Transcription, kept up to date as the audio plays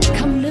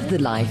the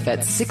life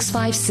at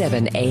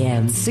 657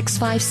 AM.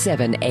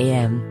 657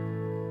 AM.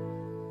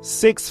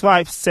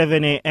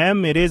 6:57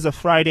 a.m. It is a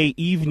Friday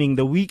evening.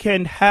 The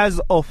weekend has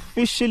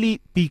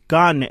officially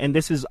begun, and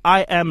this is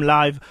I Am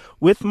Live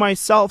with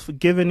myself,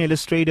 Given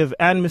Illustrative,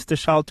 and Mr.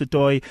 Charles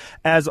Tutoy,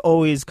 as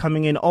always,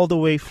 coming in all the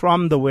way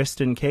from the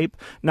Western Cape.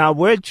 Now,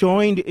 we're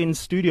joined in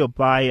studio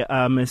by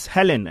Miss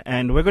Hellen,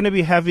 and we're going to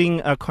be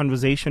having a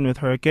conversation with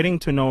her, getting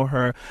to know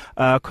her,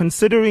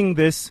 considering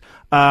this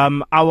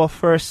our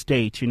first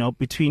date,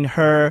 between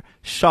her,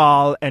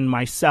 Charles, and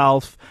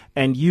myself,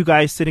 and you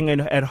guys sitting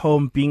at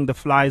home being the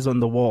flies on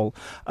the wall.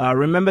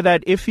 Remember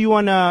that if you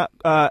want to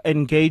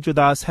engage with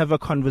us, have a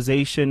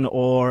conversation,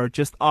 or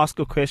just ask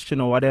a question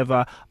or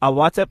whatever, our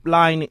WhatsApp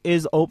line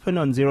is open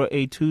on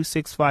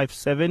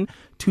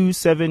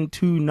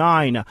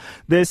 082-657-2729.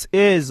 This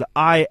is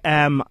I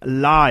Am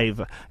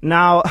Live.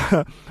 Now,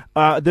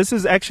 this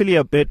is actually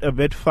a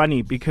bit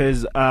funny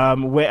because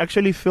we're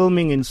actually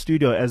filming in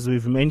studio, as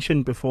we've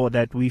mentioned before,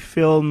 that we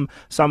film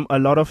a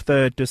lot of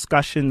the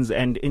discussions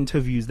and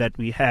interviews that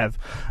we have.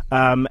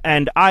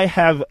 And I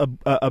have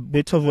a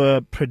bit of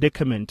a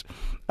predicament.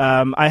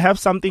 I have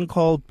something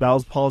called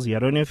Bell's palsy. I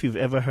don't know if you've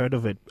ever heard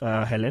of it,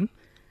 Hellen.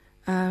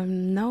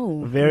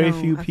 No. Very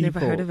few I've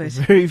people. never heard of it.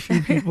 Very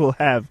few people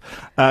have.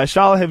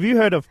 Charles, have you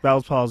heard of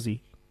Bell's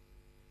palsy?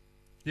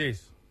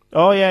 Yes.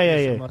 Oh, yeah.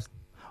 Yes,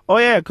 Oh,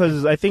 yeah,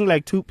 because I think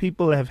like 2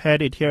 people have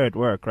had it here at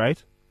work,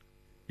 right?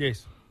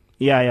 Yes.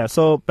 Yeah.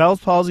 So Bell's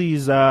palsy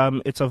is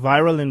it's a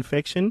viral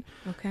infection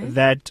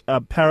that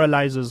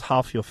paralyzes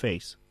half your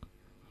face.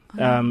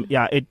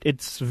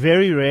 It's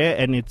very rare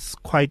and it's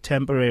quite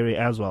temporary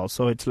as well.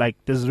 So it's like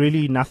there's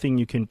really nothing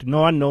you can do. No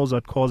one knows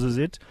what causes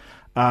it.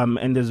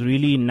 And there's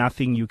really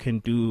nothing you can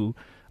do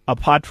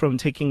apart from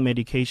taking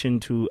medication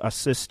to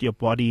assist your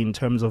body in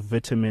terms of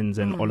vitamins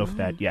and all of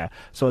that. Yeah.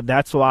 So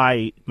that's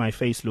why my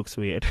face looks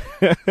weird.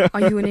 Are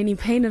you in any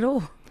pain at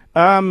all?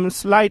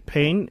 Slight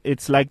pain.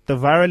 It's like the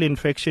viral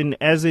infection,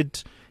 as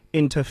it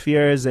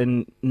interferes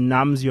and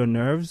numbs your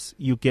nerves,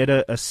 you get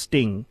a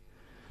sting.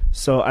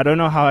 So I don't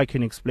know how I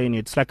can explain it.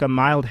 It's like a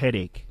mild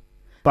headache,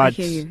 but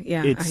I hear you.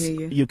 Yeah, I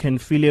hear you. You can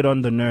feel it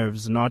on the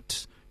nerves,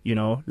 not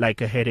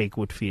like a headache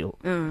would feel.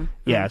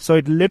 So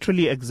it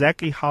literally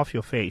exactly half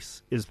your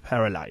face is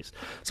paralyzed.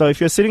 So if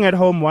you're sitting at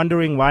home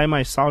wondering why am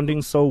I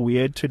sounding so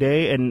weird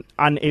today and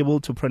unable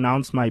to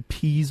pronounce my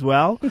P's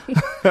well,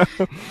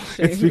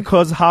 it's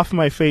because half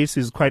my face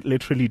is quite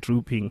literally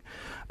drooping.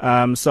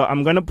 So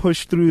I'm going to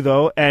push through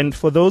though. And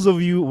for those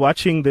of you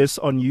watching this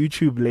on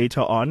YouTube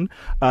later on,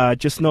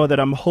 just know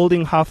that I'm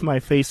holding half my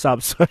face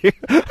up so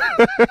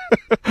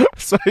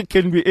I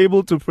can be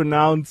able to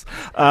pronounce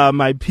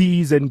my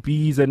P's and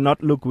B's and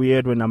not look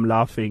weird when I'm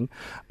laughing.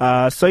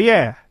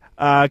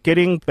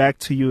 Getting back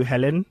to you,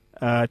 Hellen,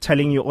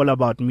 telling you all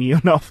about me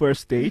on our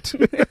first date.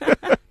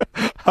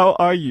 How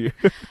are you?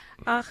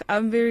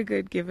 I'm very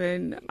good,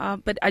 Given.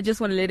 But I just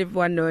want to let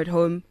everyone know at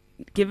home,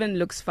 Given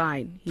looks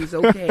fine. He's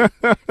okay.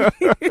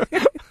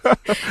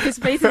 His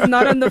face is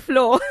not on the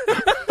floor.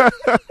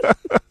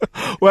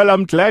 Well,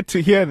 I'm glad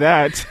to hear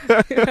that.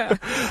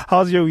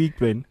 How's your week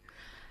been?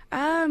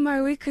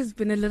 My week has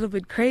been a little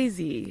bit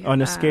crazy.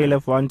 On a scale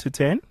of 1 to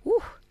 10?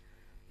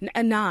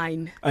 A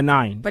 9. A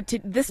 9. But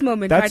this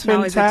moment That's right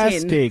now is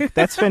a 10.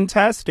 That's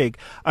fantastic.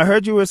 I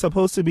heard you were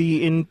supposed to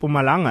be in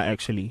Mpumalanga,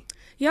 actually.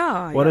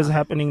 Yeah. What is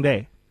happening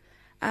there?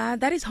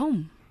 That is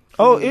home.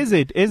 Oh, is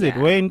it?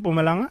 Where in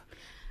Mpumalanga?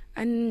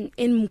 And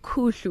in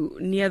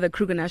Mkhuhlu, near the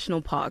Kruger National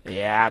Park.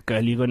 Yeah,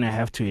 girl, you're going to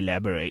have to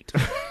elaborate.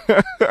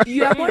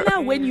 You are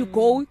gonna when you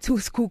go to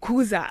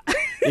Skukuza.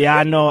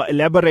 Yeah, no,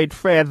 elaborate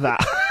further.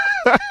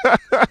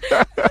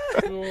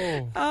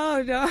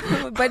 Oh,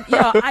 no. But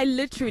yeah, I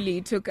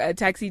literally took a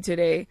taxi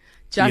today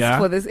just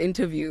for this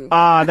interview.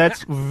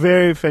 That's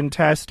very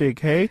fantastic,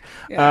 hey?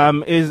 Yeah.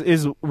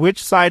 Is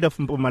which side of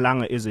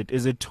Mpumalanga is it?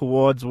 Is it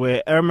towards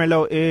where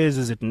Ermelo is?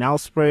 Is it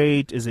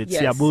Nelspruit? Is it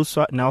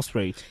Siyabusa?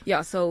 Nelspruit.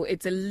 Yeah, so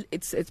it's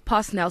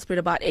past Nelspruit,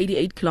 about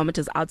 88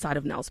 kilometers outside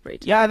of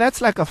Nelspruit. Yeah,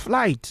 that's like a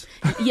flight.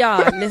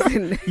 Yeah,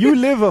 listen. You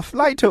live a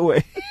flight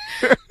away.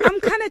 I'm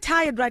kind of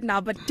tired right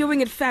now, but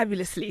doing it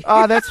fabulously.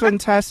 That's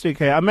fantastic.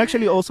 Hey, I'm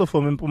actually also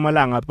from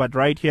Mpumalanga, but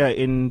right here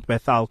in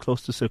Bethel,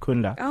 close to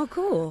Secunda. Oh,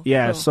 cool.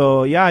 Yeah, cool.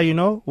 So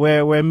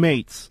we're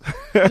mates.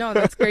 No,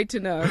 that's great to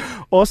know.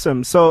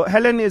 Awesome. So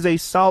Hellen is a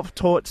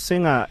self-taught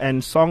singer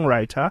and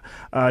songwriter.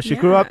 She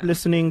grew up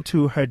listening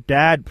to her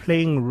dad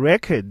playing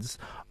records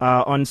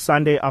on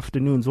Sunday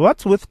afternoons.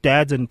 What's with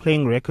dads and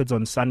playing records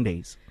on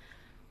Sundays?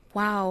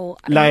 Wow.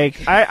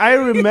 Like I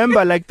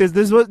remember like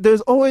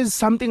there's always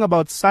something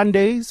about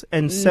Sundays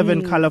and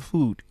 7 Color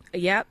Food.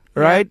 Yep.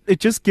 Right? Yep.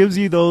 It just gives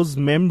you those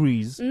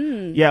memories.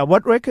 Yeah.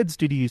 What records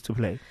did you used to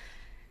play?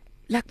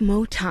 Like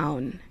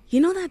Motown. You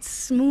know that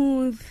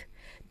smooth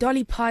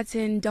Dolly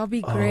Parton,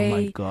 Dobby Gray, oh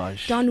my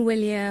gosh. Don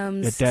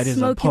Williams, Your dad is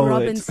Smokey a poet.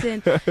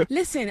 Robinson.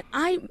 Listen,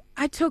 I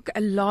took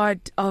a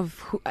lot of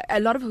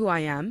who I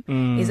am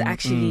is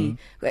actually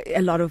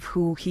a lot of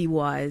who he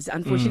was.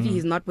 Unfortunately,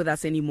 he's not with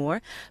us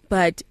anymore.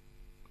 But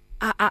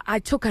I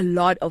took a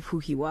lot of who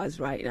he was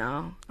right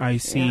now. I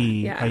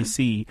see. Yeah. I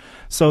see.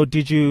 So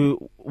did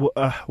you,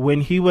 when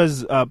he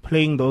was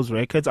playing those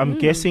records, I'm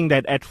guessing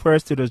that at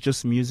first it was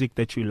just music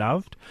that you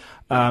loved,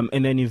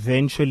 and then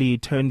eventually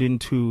it turned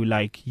into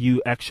like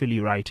you actually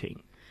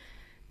writing.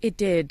 It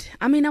did.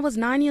 I mean, I was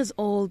 9 years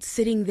old,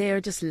 sitting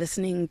there just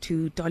listening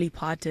to Dolly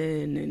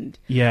Parton and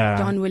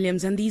John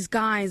Williams and these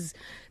guys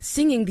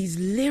singing these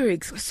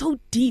lyrics so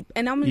deep.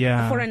 And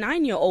for a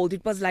 9-year-old,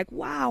 it was like,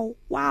 wow,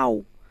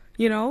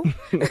 you know.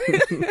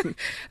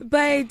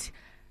 But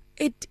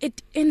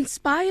it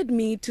inspired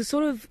me to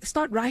sort of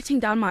start writing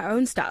down my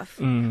own stuff.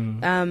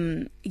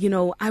 You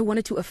know, I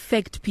wanted to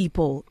affect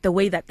people the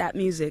way that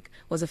music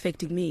was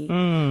affecting me.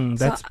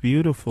 That's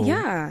beautiful.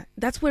 Yeah,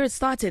 that's where it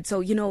started. So,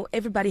 you know,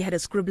 everybody had a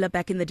scribbler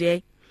back in the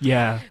day.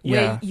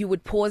 Where you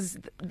would pause,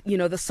 you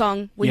know, the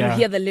song when you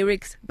hear the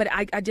lyrics. But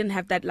I didn't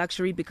have that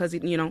luxury because,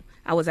 you know,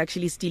 I was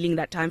actually stealing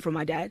that time from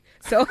my dad.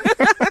 So,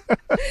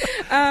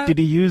 did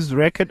he use a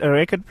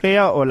record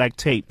player or like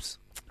tapes?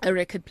 A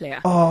record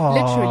player. Oh,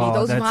 literally,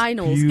 those that's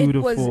vinyls.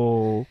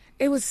 Beautiful.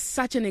 It was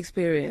such an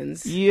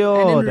experience. An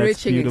enriching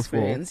that's beautiful.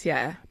 Experience.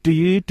 Yeah. Do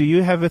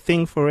you have a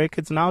thing for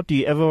records now? Do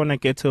you ever want to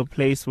get to a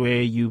place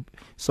where you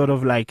sort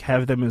of like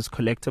have them as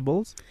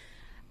collectibles?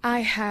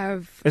 I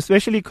have.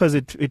 Especially because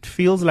it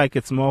feels like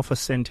it's more of a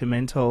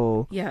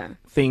sentimental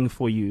thing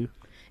for you.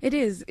 It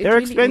is. They're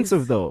really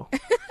expensive though.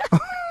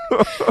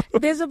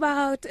 There's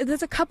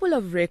a couple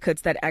of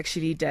records that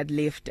actually Dad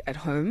left at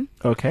home.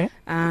 Okay.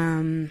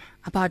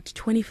 About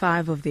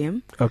 25 of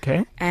them.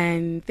 Okay.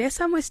 And they're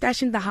somewhere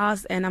stashed in the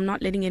house, and I'm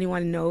not letting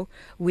anyone know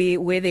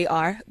where they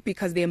are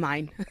because they're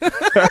mine.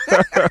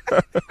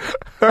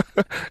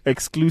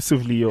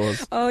 Exclusively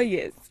yours. Oh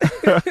yes.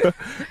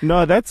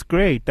 No, that's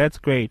great. That's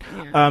great.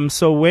 Yeah.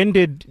 So when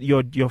did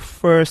your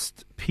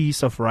first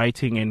piece of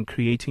writing and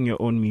creating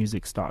your own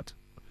music start?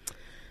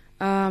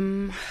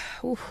 I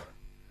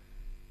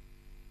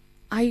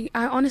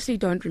honestly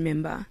don't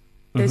remember.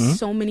 There's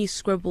so many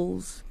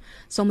scribbles,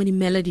 so many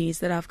melodies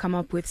that I've come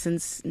up with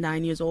since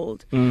 9 years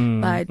old.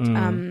 But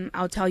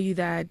I'll tell you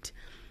that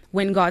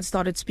when God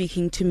started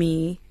speaking to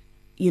me,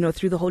 you know,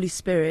 through the Holy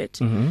Spirit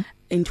in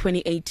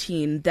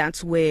 2018,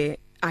 that's where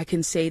I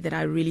can say that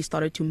I really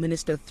started to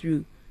minister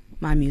through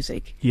my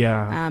music.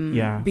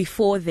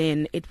 Before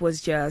then, it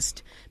was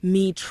just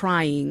me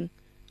trying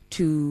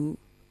to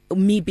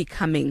me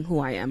becoming who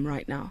I am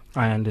right now.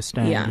 I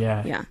understand.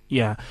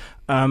 Yeah.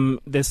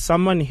 There's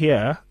someone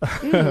here.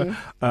 I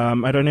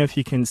don't know if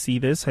you can see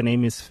this. Her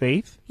name is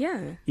Faith.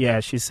 Yeah.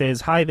 She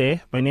says, "Hi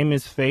there. My name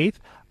is Faith.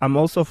 I'm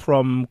also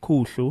from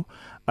Kuhlu.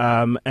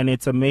 And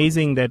it's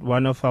amazing that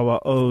one of our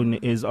own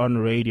is on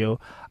radio.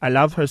 I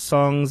love her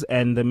songs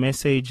and the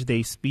message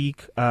they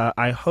speak.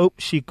 I hope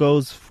she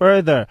goes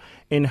further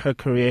in her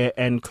career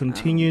and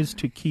continues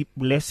to keep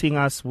blessing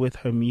us with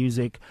her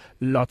music.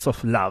 Lots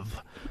of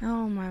love."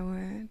 Oh, my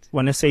word.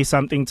 Want to say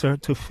something to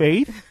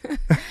Faith?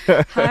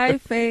 Hi,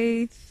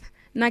 Faith.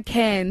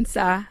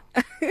 Nakensa.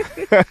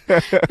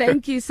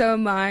 Thank you so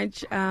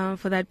much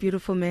for that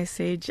beautiful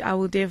message. I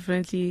will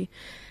definitely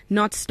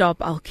not stop.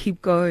 I'll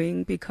keep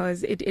going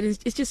because it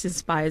just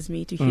inspires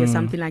me to hear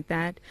something like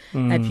that.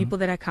 That people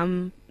that I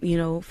come, you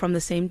know, from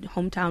the same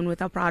hometown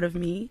with are proud of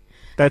me.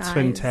 That's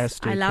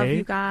fantastic. I love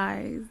you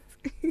guys.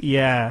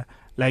 Yeah.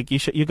 Like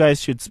you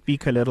guys should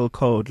speak a little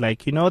code.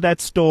 Like, you know,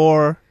 that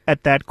store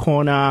at that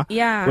corner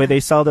where they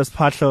sell those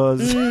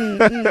patlos.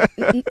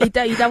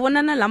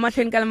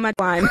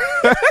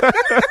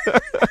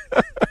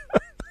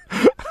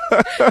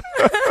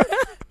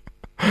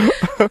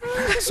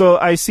 So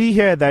I see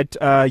here that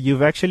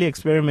you've actually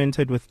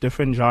experimented with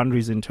different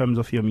genres in terms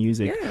of your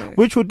music,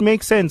 which would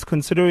make sense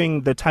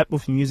considering the type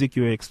of music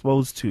you're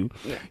exposed to.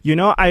 You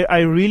know, I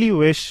really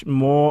wish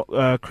more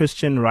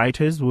Christian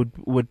writers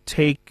would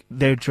take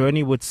their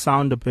journey would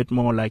sound a bit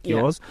more like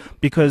yours,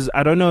 because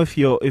I don't know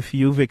if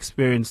you've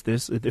experienced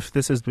this, if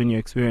this has been your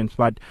experience,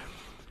 but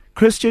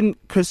Christian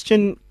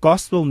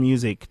gospel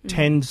music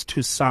tends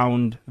to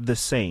sound the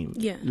same.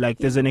 Like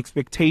there's an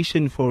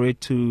expectation for it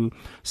to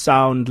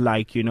sound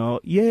like, you know,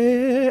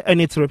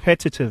 and it's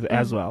repetitive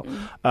as well.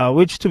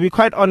 Which, to be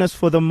quite honest,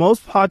 for the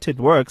most part it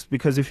works,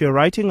 because if you're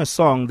writing a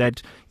song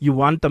that you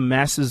want the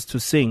masses to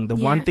sing, the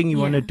one thing you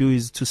want to do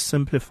is to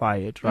simplify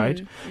it,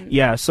 right?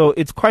 So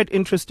it's quite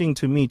interesting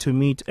to me to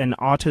meet an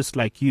artist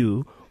like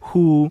you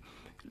who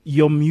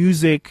your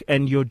music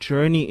and your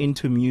journey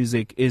into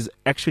music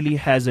actually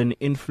has an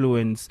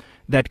influence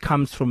that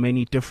comes from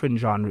many different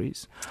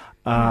genres.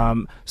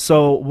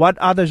 So what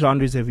other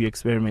genres have you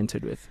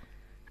experimented with?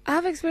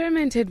 I've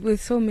experimented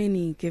with so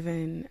many,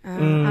 given.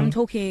 I'm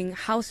talking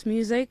house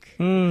music.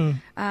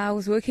 I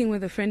was working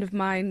with a friend of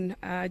mine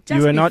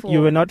You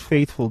were not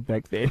faithful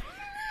back then.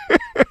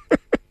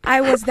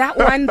 I was that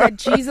one that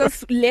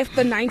Jesus left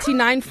the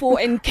 99 for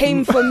and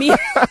came for me.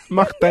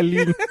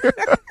 Magdalene.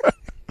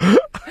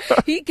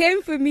 He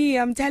came for me,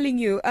 I'm telling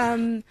you.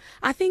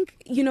 I think,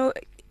 you know,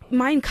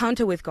 my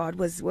encounter with God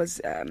was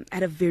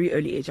at a very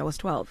early age. I was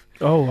 12.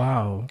 Oh,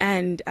 wow.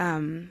 And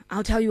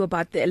I'll tell you a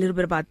little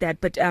bit about that.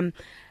 But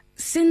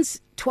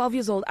since 12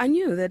 years old, I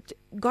knew that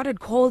God had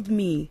called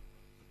me.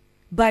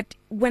 But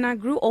when I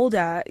grew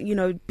older,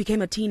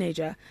 became a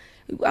teenager,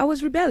 I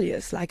was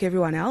rebellious like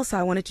everyone else.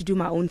 I wanted to do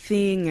my own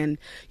thing and,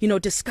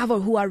 discover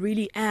who I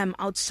really am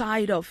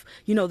outside of,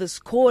 this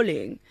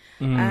calling.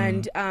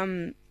 And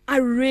I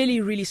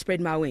really, really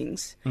spread my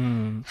wings.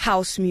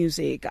 House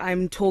music. I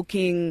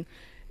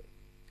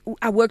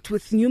worked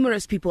with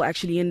numerous people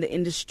actually in the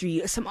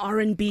industry, some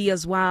R&B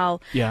as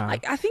well. Yeah.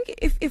 I think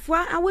if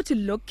I were to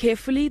look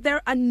carefully,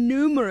 there are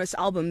numerous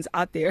albums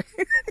out there.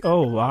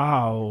 Oh,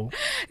 wow.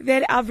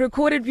 That I've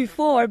recorded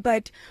before,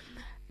 but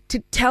to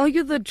tell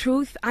you the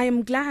truth, I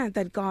am glad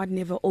that God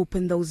never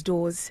opened those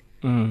doors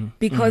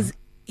because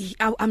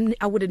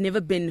I would have never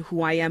been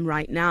who I am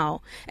right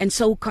now, and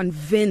so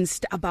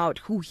convinced about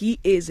who He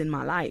is in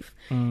my life.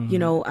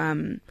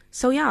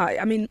 So yeah,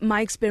 I mean,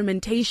 my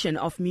experimentation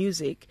of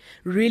music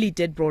really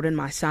did broaden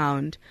my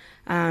sound.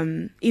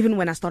 Even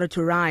when I started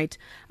to write,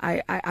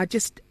 I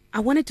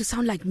wanted to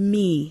sound like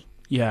me.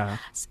 Yeah.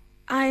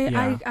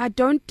 I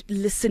don't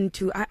listen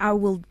to, I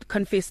will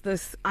confess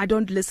this, I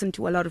don't listen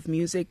to a lot of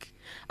music,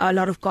 a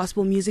lot of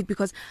gospel music,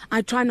 because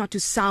I try not to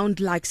sound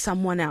like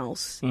someone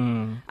else.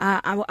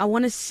 I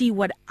want to see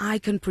what I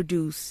can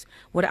produce,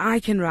 what I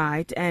can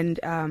write, and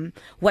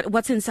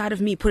what's inside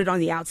of me, put it on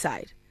the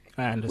outside.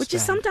 I understand. Which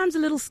is sometimes a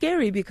little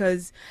scary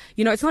because,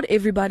 it's not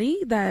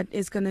everybody that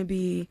is going to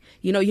be,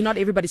 you're not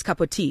everybody's cup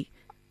of tea.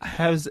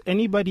 Has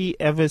anybody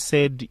ever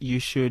said you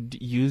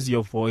should use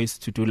your voice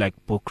to do like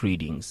book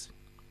readings?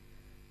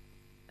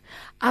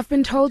 I've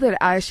been told that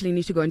I actually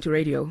need to go into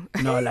radio.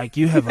 No, like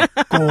you have a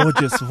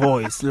gorgeous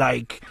voice.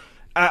 Like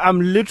I'm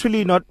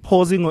literally not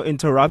pausing or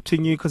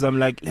interrupting you because I'm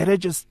like, let her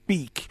just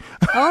speak.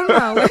 Oh,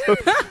 no.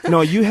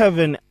 No, you have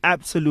an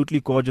absolutely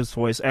gorgeous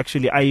voice.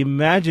 Actually, I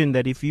imagine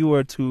that if you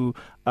were to,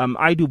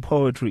 I do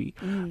poetry,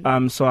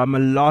 so I'm a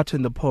lot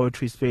in the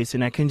poetry space,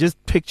 and I can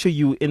just picture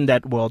you in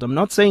that world. I'm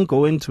not saying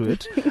go into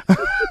it,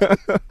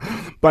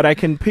 but I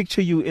can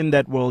picture you in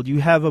that world.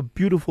 You have a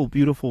beautiful,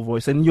 beautiful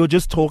voice, and you're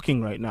just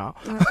talking right now.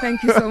 Oh,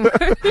 thank you so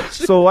much.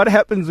 So what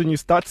happens when you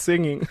start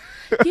singing?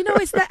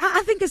 It's that,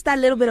 I think it's that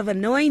little bit of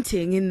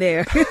anointing in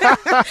there.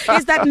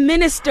 It's that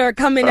minister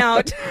coming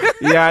out.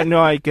 Yeah,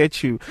 no, I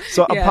get you.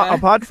 So Yeah.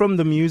 apart from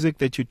the music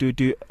that you do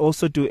you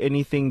also do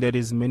anything that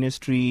is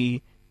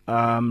ministry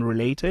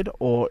related,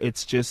 or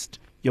it's just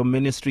your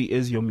ministry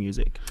is your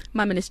music?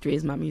 My ministry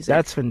is my music.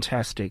 That's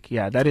fantastic.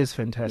 Yeah, that is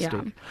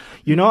fantastic.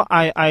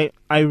 Yeah.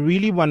 I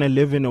really want to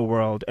live in a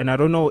world, and I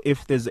don't know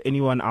if there's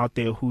anyone out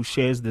there who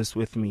shares this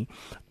with me,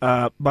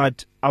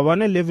 but I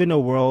want to live in a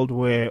world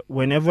where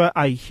whenever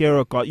I hear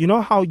a God, you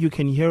know how you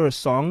can hear a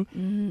song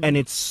and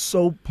it's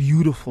so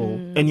beautiful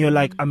and you're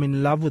like, I'm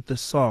in love with the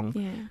song.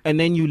 Yeah. And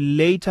then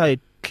it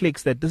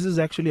clicks that this is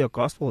actually a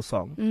gospel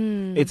song.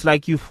 It's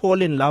like you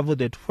fall in love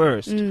with it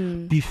first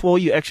before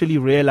you actually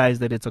realize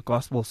that it's a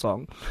gospel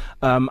song.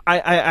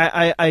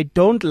 I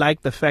don't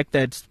like the fact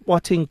that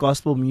spotting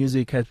gospel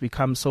music has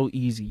become so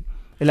easy.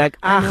 Like,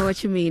 I know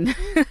what you mean.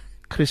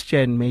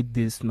 Christian made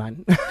this,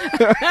 man.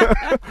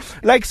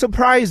 Like,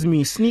 surprise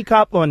me, sneak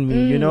up on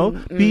me,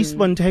 be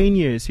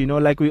spontaneous,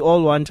 like we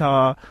all want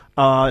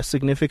our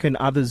significant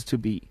others to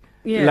be.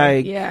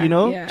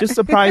 Yeah, just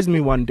surprise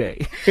me one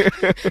day.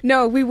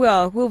 No, we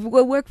will.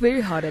 We'll work very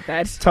hard at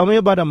that. Tell me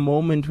about a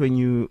moment when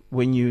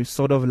you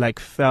sort of like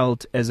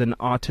felt as an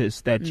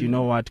artist that, you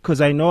know what,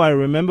 because I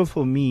remember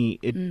for me,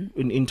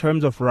 in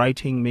terms of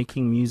writing,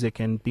 making music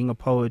and being a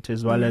poet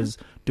as well as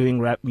doing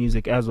rap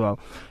music as well,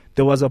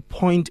 there was a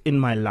point in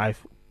my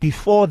life.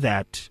 Before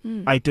that,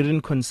 I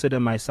didn't consider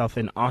myself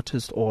an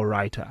artist or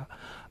writer.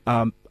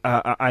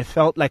 I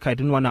felt like I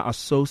didn't want to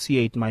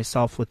associate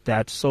myself with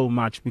that so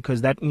much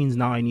because that means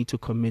now I need to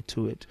commit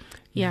to it.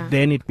 Yeah.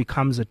 Then it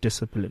becomes a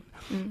discipline.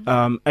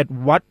 At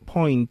what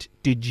point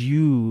did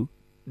you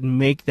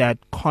make that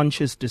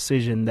conscious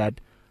decision that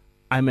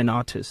I'm an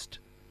artist?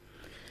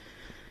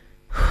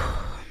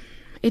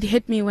 It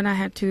hit me when I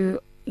had to,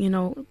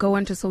 go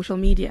onto social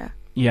media.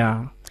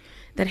 Yeah.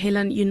 That,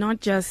 Helen, you're not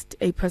just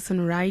a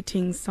person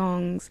writing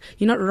songs.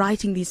 You're not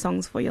writing these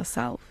songs for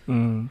yourself.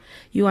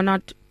 You are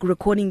not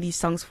recording these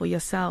songs for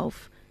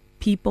yourself.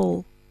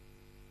 People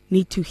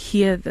need to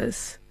hear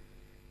this.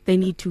 They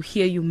need to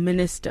hear you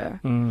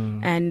minister.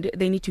 And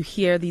they need to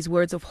hear these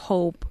words of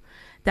hope.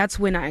 That's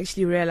when I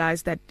actually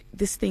realized that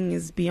this thing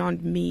is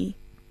beyond me.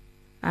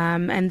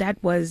 And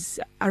that was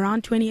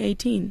around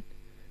 2018.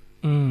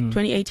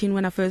 2018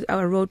 when I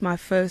wrote my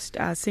first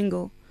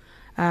single,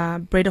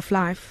 Bread of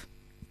Life.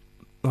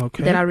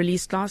 Okay. That I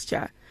released last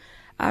year.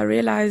 I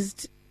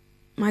realized,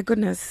 my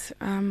goodness,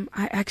 I'm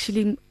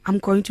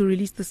going to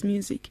release this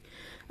music,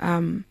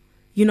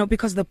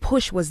 because the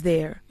push was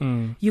there.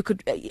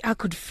 I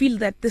could feel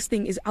that this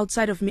thing is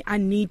outside of me. I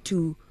need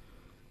to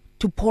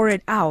pour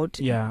it out.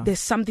 Yeah.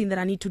 There's something that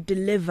I need to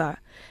deliver,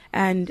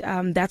 and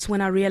that's when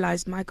I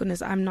realized, my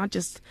goodness, I'm not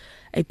just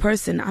a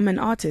person. I'm an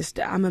artist.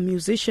 I'm a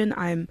musician.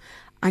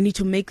 I need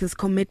to make this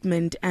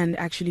commitment and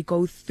actually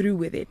go through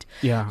with it.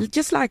 Yeah.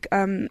 Just like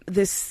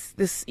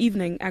this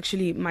evening,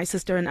 actually, my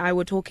sister and I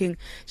were talking.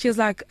 She was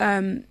like,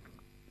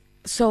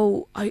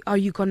 so are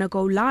you gonna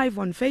go live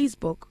on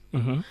Facebook?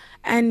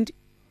 And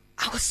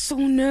I was so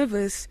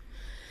nervous.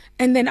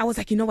 And then I was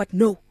like, you know what?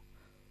 No,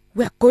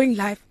 we're going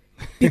live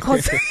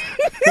because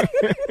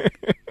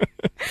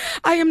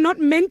I am not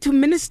meant to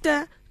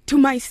minister to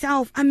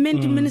myself. I'm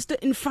meant to minister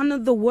in front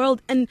of the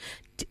world and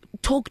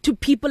talk to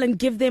people and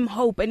give them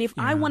hope. And if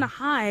I want to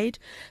hide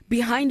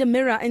behind a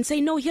mirror and say,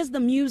 no, here's the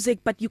music,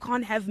 but you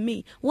can't have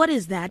me. What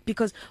is that?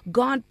 Because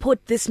God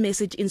put this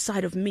message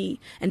inside of me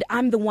and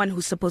I'm the one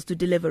who's supposed to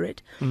deliver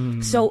it.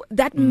 So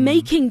that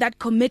making that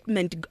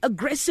commitment,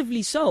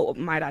 aggressively so,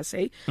 might I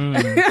say,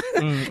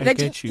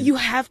 that you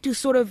have to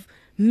sort of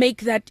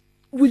make that,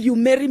 will you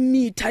marry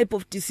me type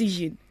of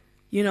decision,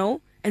 you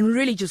know, and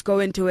really just go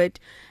into it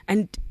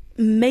and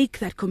make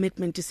that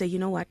commitment to say, you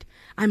know what,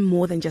 I'm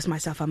more than just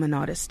myself. I'm an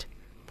artist.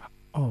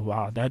 Oh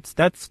wow, that's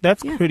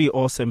pretty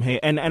awesome. Hey,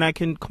 and I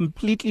can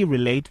completely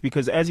relate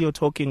because as you're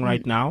talking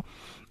right now,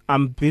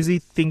 I'm busy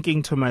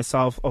thinking to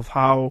myself of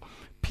how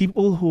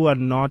people who are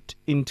not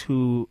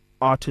into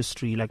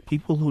artistry, like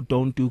people who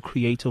don't do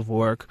creative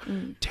work,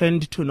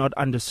 tend to not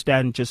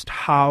understand just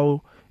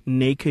how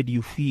naked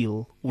you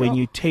feel when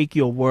you take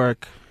your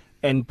work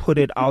and put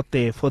it out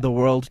there for the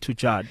world to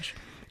judge.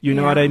 You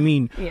know what I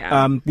mean?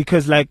 Yeah.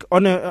 Because like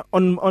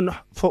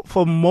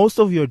for most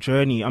of your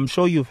journey, I'm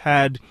sure you've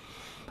had,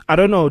 I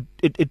don't know,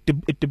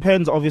 it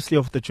depends obviously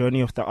of the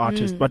journey of the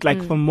artist, but like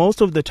for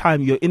most of the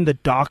time you're in the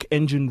dark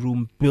engine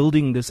room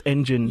building this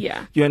engine.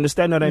 Yeah. You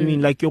understand what I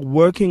mean? Like you're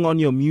working on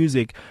your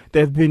music.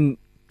 There have been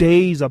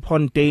days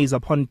upon days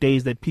upon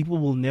days that people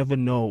will never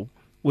know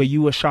where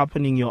you were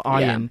sharpening your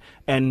iron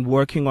and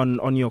working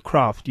on your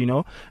craft, you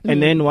know?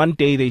 And then one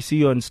day they see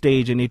you on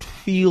stage and it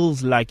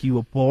feels like you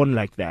were born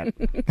like that.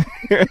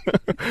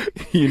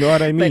 You know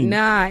what I mean?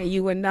 But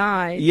you were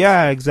not.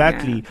 Yeah,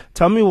 exactly. Yeah.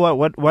 Tell me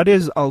what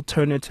is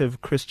alternative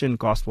Christian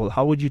gospel?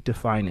 How would you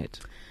define it?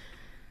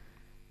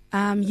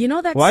 You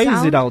know that Why sound?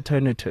 is it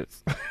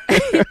alternative?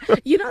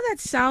 You know that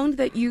sound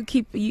that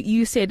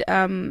you said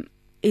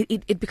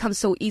it becomes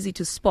so easy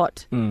to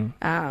spot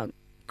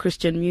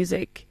Christian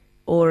music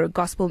or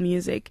gospel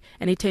music,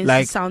 and it tends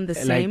to sound the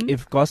same. Like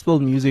if gospel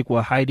music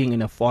were hiding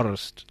in a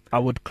forest, I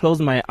would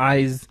close my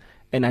eyes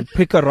and I'd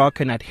pick a rock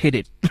and I'd hit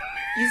it.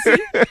 You see?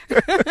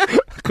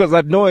 Because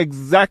I'd know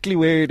exactly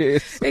where it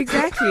is.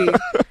 Exactly.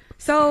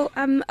 So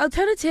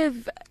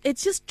alternative,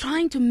 it's just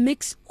trying to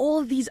mix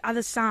all these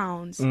other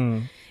sounds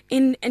in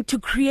and to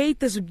create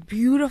this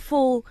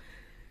beautiful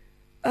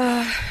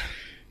I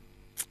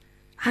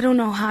don't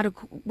know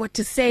what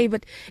to say,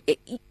 but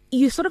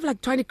you sort of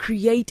like trying to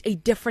create a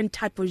different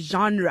type of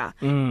genre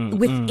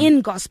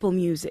within gospel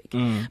music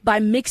by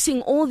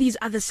mixing all these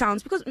other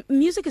sounds, because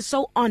music is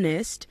so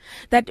honest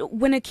that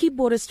when a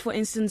keyboardist, for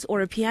instance,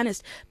 or a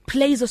pianist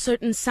plays a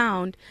certain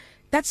sound,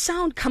 that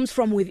sound comes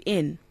from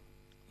within.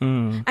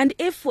 And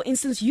if, for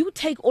instance, you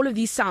take all of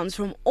these sounds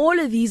from all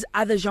of these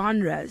other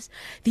genres,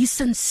 these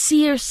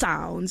sincere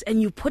sounds,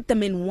 and you put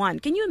them in one,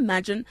 can you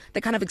imagine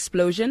the kind of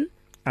explosion?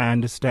 I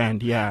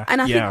understand, yeah.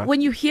 And I think when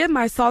you hear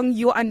my song,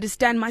 you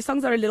understand my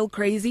songs are a little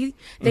crazy.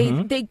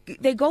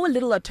 They go a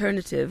little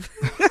alternative.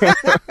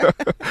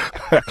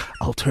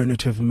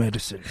 Alternative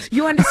medicine.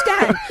 You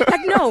understand?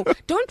 Like, no,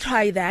 don't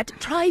try that.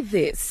 Try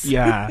this.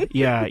 Yeah.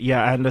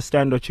 I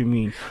understand what you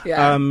mean.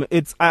 Yeah.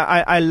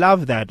 I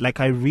love that. Like,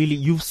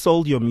 you've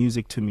sold your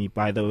music to me,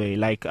 by the way.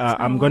 Like,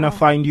 I'm gonna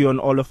find you on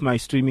all of my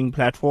streaming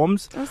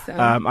platforms. Awesome.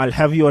 I'll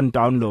have you on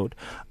download.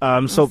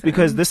 So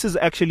because this is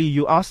actually,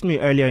 you asked me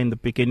earlier in the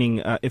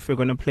beginning if we're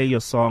going to play your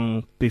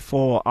song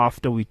before or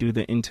after we do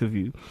the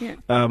interview. Yeah.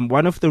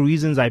 One of the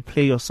reasons I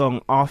play your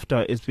song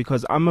after is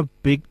because I'm a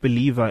big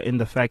believer in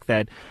the fact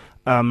that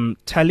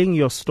telling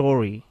your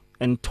story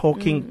and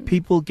talking,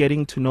 people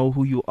getting to know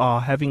who you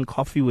are, having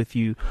coffee with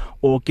you,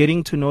 or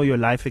getting to know your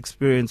life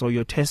experience or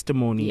your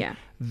testimony,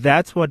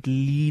 that's what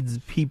leads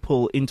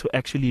people into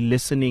actually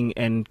listening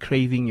and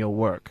craving your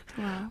work.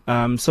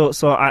 Wow.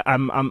 So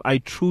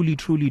I truly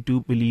do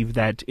believe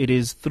that it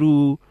is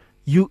through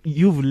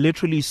you've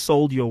literally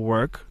sold your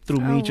work through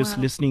me just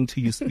listening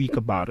to you speak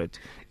about it.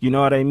 You know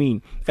what I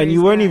mean? And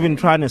you weren't even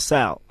trying to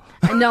sell.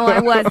 No,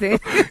 I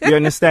wasn't. You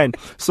understand?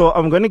 So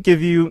I'm going to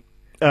give you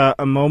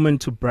a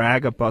moment to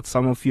brag about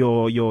some of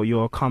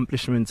your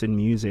accomplishments in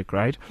music,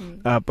 right?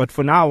 But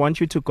for now, I want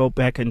you to go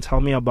back and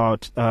tell me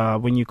about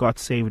when you got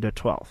saved at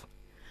 12.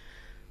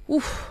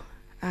 Oof.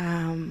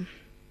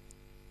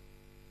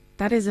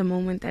 That is a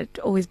moment that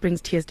always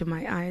brings tears to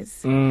my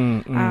eyes.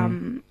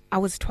 I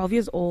was 12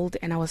 years old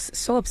and I was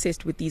so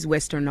obsessed with these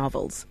Western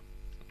novels.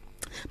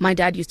 My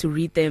dad used to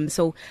read them.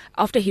 So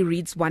after he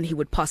reads one, he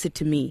would pass it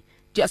to me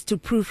just to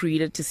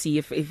proofread it to see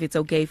if it's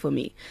okay for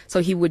me.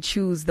 So he would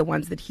choose the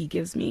ones that he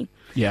gives me.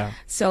 Yeah.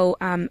 So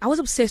I was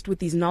obsessed with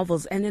these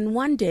novels. And then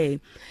one day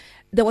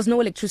there was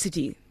no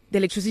electricity. The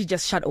electricity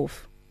just shut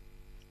off.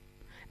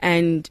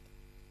 And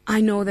I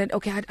know that,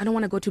 okay, I don't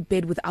want to go to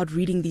bed without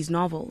reading these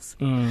novels.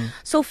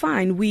 So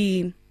fine,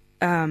 we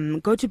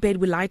go to bed,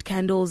 we light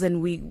candles,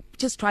 and we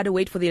just try to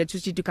wait for the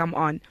electricity to come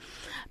on.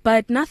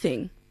 But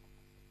nothing.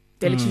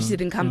 The electricity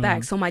didn't come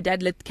back. So my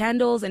dad lit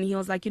candles and he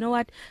was like, you know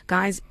what,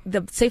 guys,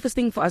 the safest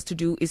thing for us to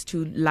do is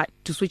to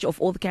switch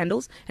off all the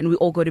candles and we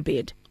all go to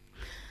bed.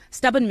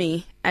 Stubborn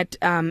me, at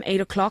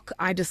 8 o'clock,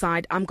 I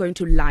decide I'm going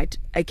to light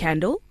a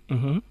candle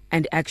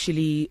and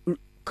actually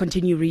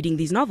continue reading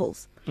these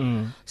novels.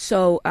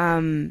 So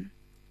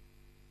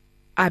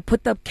I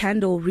put the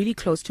candle really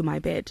close to my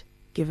bed,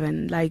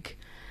 and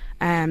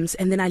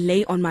then I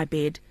lay on my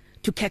bed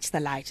to catch the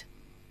light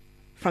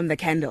from the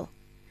candle.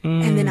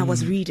 And then I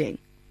was reading.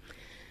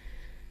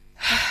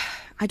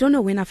 I don't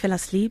know when I fell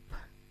asleep,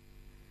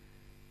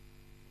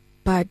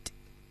 and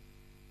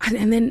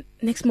then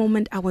next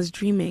moment I was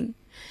dreaming.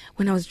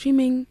 When I was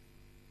dreaming,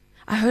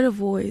 I heard a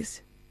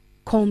voice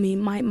call me.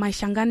 My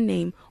Shangan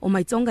name, or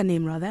my Tsonga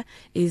name rather,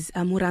 is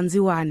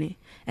Muranziwane,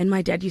 and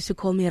my dad used to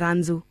call me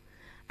Ranzu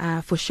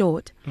for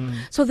short.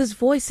 So this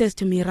voice says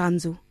to me,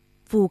 Ranzu,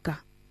 Fuka,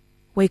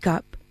 wake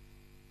up.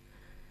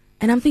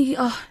 And I'm thinking,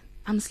 oh,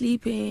 I'm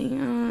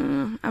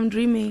sleeping, I'm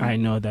dreaming. I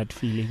know that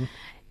feeling.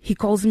 He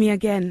calls me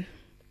again.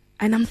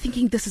 And I'm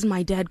thinking, this is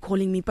my dad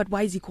calling me. But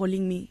why is he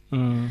calling me?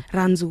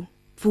 Ranzu,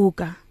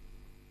 Fuka.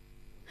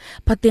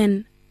 But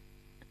then,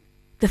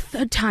 the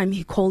third time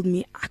he called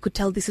me, I could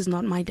tell this is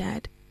not my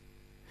dad.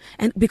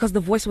 And because the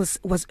voice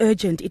was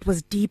urgent, it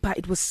was deeper,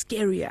 it was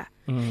scarier.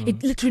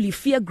 It literally,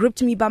 fear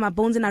gripped me by my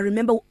bones. And I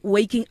remember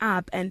waking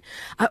up and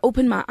I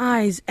opened my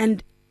eyes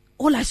and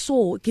all I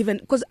saw,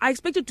 because I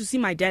expected to see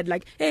my dad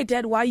like, hey,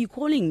 Dad, why are you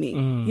calling me?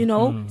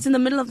 It's in the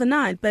middle of the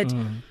night. But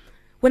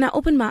when I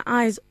opened my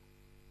eyes,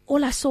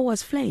 all I saw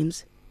was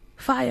flames,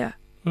 fire.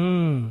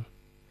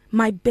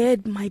 My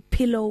bed, my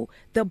pillow,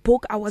 the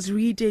book I was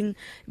reading,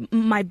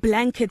 my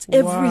blankets,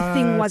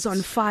 everything was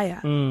on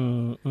fire.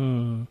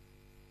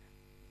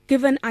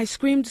 I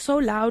screamed so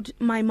loud,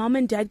 my mom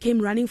and dad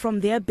came running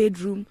from their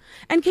bedroom.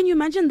 And can you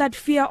imagine that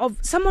fear of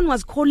someone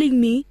was calling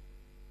me,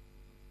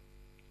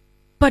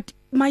 but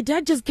my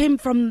dad just came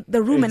from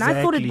the room and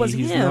I thought it was him.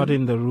 He's not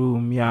in the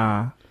room,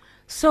 yeah.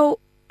 So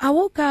I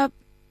woke up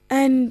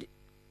and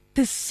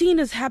this scene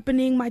is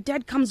happening. My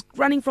dad comes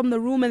running from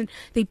the room and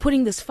they're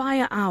putting this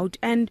fire out.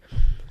 And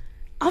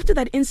after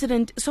that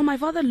incident, so my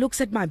father looks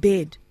at my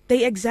bed.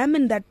 They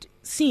examine that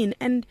scene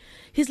and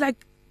he's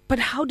like, but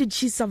how did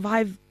she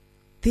survive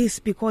this?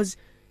 Because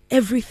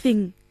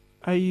everything.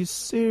 Are you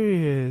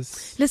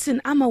serious?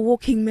 Listen, I'm a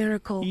walking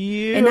miracle.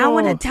 And I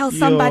want to tell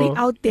somebody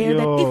out there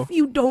that if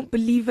you don't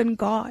believe in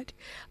God,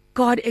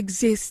 God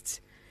exists.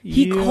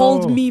 He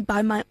called me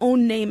by my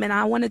own name, and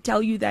I want to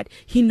tell you that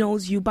He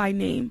knows you by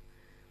name.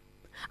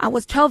 I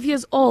was 12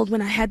 years old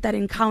when I had that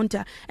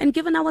encounter. And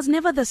given I was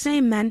never the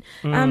same, man,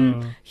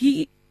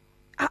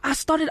 I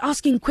started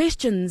asking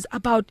questions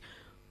about,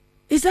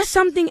 is there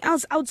something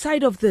else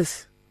outside of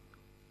this?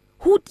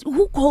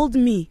 Who called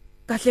me?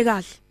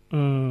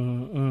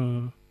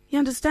 You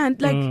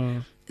understand?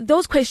 Like,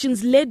 those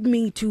questions led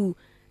me to,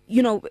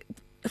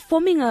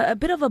 forming a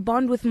bit of a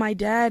bond with my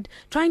dad,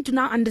 trying to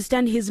now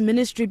understand his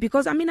ministry.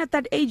 Because, at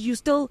that age,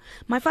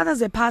 my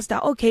father's a pastor.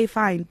 Okay,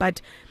 fine.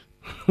 But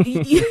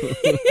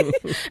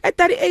at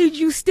that age,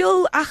 you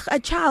still a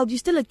child. You're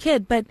still a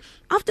kid. But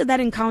after that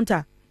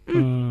encounter,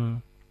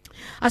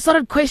 I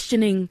started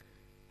questioning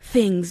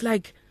things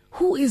like,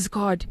 who is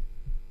God?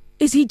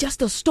 Is He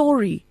just a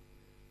story?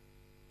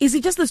 Is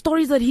it just the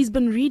stories that he's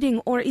been reading,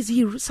 or is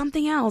he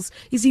something else?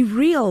 Is he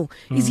real?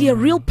 Is he a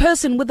real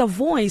person with a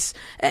voice?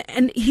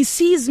 And he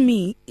sees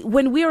me.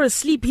 When we're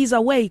asleep, he's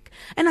awake.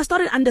 And I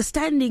started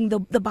understanding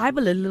the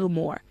Bible a little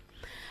more.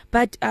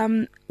 But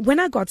when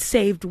I got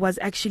saved was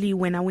actually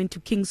when I went to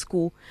King's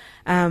School,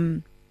 a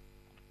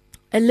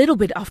little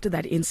bit after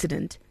that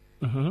incident.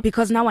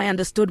 Because now I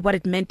understood what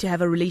it meant to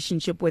have a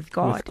relationship with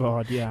God. With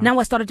God, yeah. Now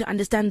I started to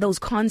understand those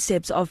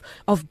concepts of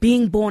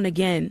being born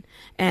again.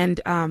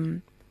 And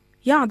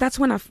yeah, that's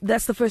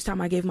the first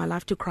time I gave my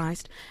life to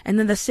Christ. And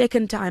then the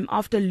second time,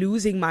 after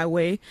losing my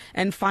way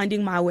and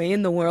finding my way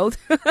in the world,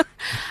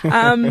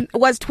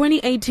 was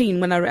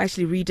 2018 when I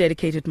actually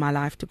rededicated my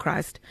life to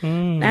Christ.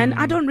 And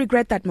I don't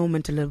regret that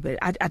moment a little bit.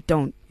 I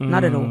don't.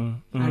 Not at all.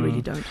 I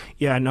really don't.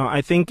 Yeah, no,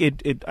 I think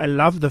I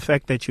love the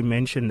fact that you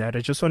mentioned that.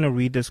 I just want to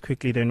read this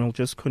quickly, then we'll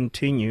just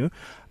continue.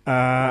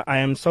 I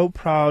am so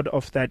proud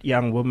of that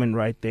young woman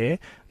right there.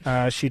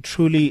 She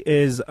truly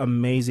is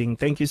amazing.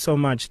 Thank you so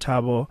much,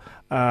 Thabo.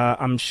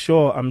 I'm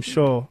sure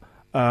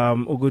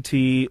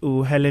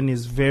Uguti Hellen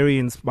is very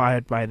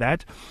inspired by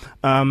that.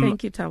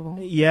 Thank you, Thabo.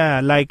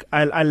 Yeah, like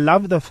I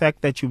love the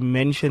fact that you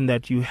mentioned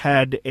that you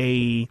had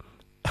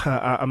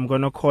I'm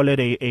going to call it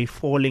a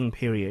falling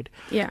period.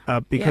 Yeah.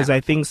 Because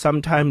I think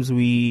sometimes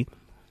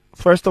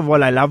first of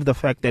all, I love the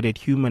fact that it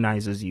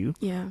humanizes you.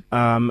 Yeah.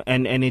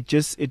 And it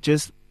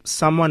just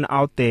someone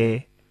out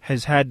there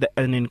has had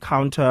an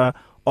encounter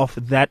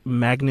of that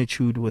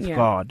magnitude with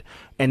God,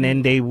 and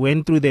then they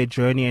went through their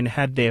journey and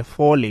had their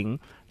falling.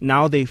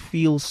 Now they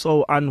feel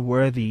so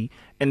unworthy,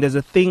 and there's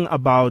a thing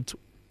about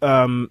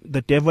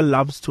the devil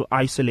loves to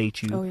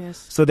isolate you, oh,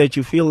 yes. so that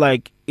you feel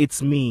like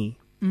it's me.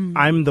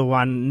 I'm the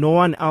one. No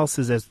one else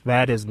is as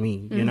bad as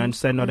me. You know,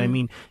 understand what I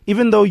mean?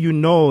 Even though you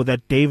know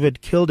that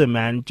David killed a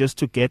man just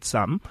to get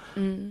some,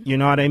 you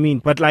know what I mean?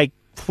 But like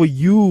for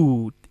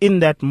you in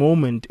that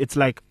moment, it's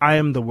like I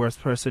am the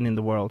worst person in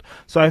the world.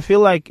 So I feel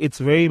like it's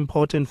very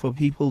important for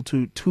people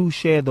to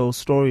share those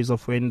stories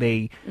of when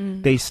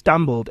they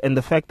stumbled, and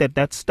the fact that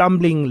that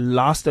stumbling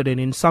lasted, and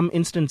in some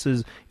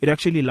instances it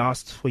actually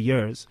lasts for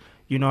years.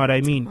 You know what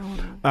I mean?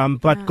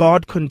 But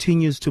God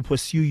continues to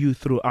pursue you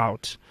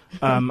throughout.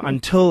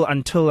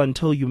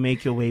 Until you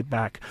make your way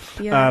back.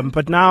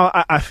 But now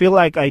I feel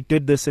like I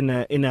did this in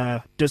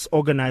a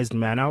disorganized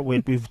manner.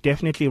 We've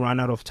definitely run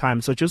out of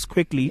time. So just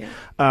quickly,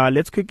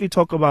 let's quickly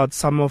talk about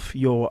some of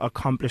your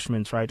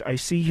accomplishments, right? I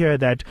see here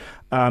that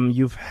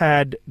you've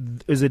had,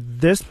 is it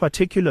this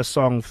particular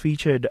song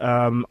featured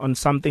on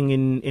something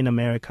in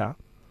America?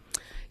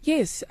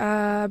 Yes.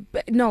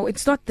 No,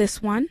 it's not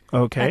this one.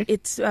 Okay.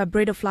 It's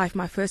Bread of Life,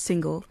 my first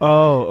single.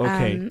 Oh,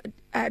 okay.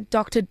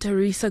 Dr.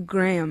 Teresa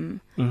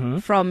Graham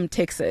from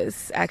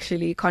Texas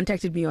actually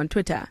contacted me on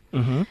Twitter.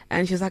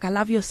 And she was like, I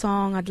love your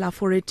song. I'd love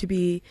for it to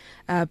be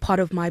part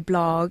of my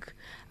blog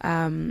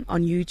on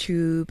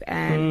YouTube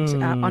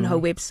and on her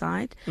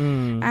website.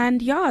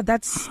 And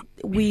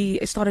we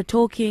started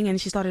talking,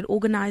 and she started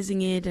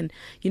organizing it, and,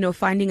 you know,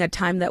 finding a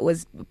time that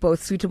was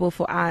both suitable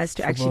for us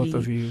to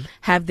actually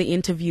have the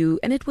interview.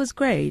 And it was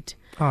great.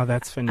 Oh,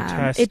 that's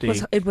fantastic.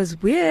 It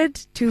was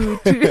weird to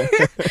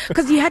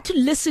because you had to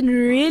listen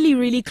really,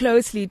 really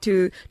closely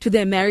to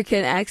the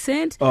American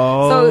accent.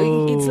 Oh.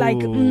 So it's like,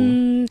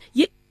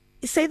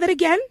 say that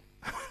again?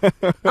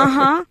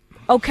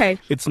 Okay.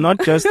 It's not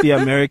just the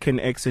American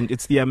accent,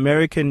 it's the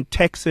American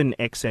Texan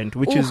accent,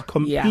 which is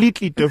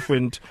completely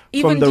different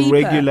from the deeper.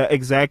 regular,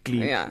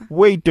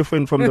 way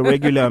different from the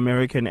regular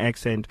American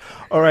accent.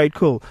 All right,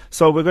 cool.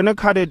 So we're going to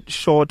cut it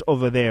short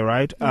over there,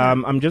 right?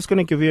 I'm just going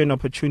to give you an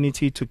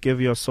opportunity to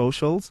give your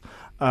socials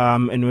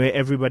and where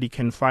everybody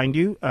can find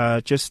you.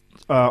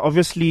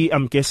 Obviously,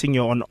 I'm guessing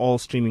you're on all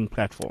streaming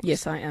platforms.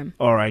 Yes, I am.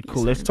 All right,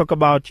 cool. Let's talk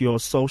about your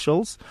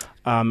socials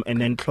and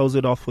then close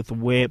it off with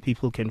where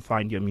people can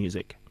find your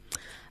music.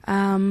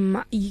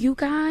 You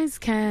guys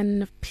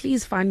can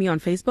please find me on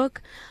Facebook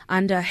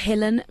under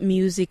Hellen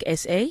Music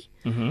SA,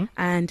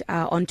 and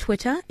on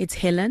Twitter it's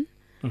Hellen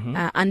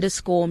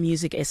 _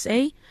 Music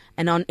SA,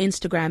 and on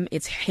Instagram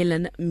it's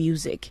Hellen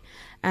Music.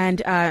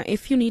 And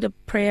if you need a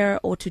prayer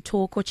or to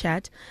talk or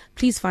chat,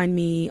 please find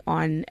me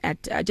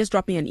just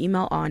drop me an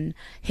email on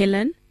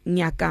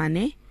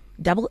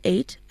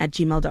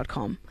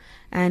hellennyakane88@gmail.com.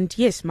 And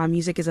yes, my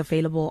music is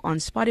available on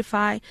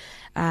Spotify,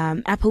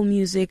 Apple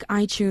Music,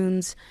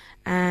 iTunes,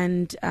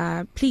 and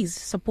please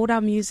support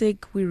our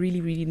music. We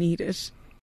really, really need it.